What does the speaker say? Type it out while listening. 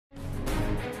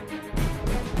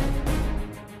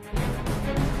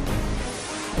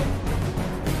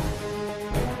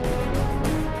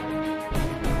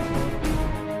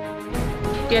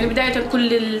يعني بداية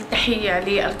كل التحية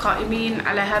للقائمين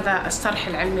على هذا الصرح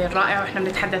العلمي الرائع، واحنا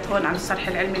بنتحدث هون عن الصرح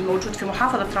العلمي الموجود في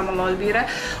محافظة رام الله والبيرة،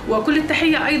 وكل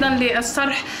التحية أيضا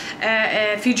للصرح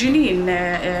في جنين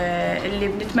اللي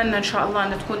بنتمنى إن شاء الله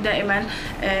أن تكون دائما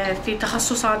في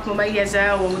تخصصات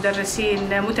مميزة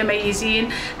ومدرسين متميزين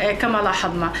كما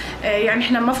لاحظنا. يعني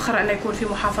احنا مفخر أن يكون في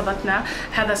محافظتنا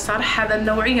هذا الصرح، هذا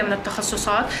النوعية من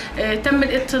التخصصات. تم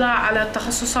الاطلاع على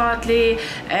التخصصات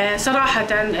صراحة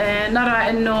نرى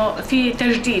أنه في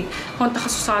تجديد هون،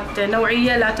 تخصصات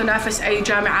نوعية لا تنافس أي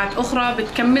جامعات أخرى،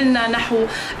 بتكملنا نحو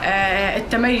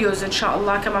التميز إن شاء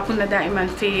الله كما كنا دائما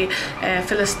في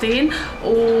فلسطين.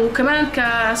 وكمان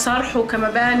كصرح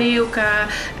وكمباني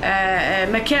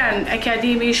وكمكان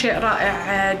أكاديمي شيء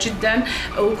رائع جدا،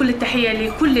 وكل التحية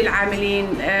لكل العاملين.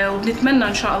 وبنتمنى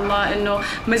إن شاء الله أنه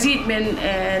مزيد من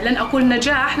لن أقول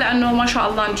نجاح لأنه ما شاء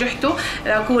الله نجحتوا،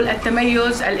 أقول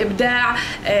التميز، الإبداع،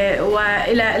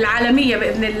 وإلى العالمية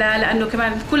بإذن الله، لأنه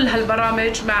كمان كل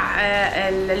هالبرامج مع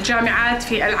الجامعات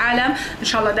في العالم إن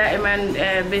شاء الله دائما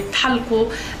بتحلقوا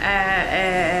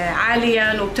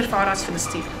عاليا وبترفعوا رأس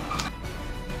فلسطين.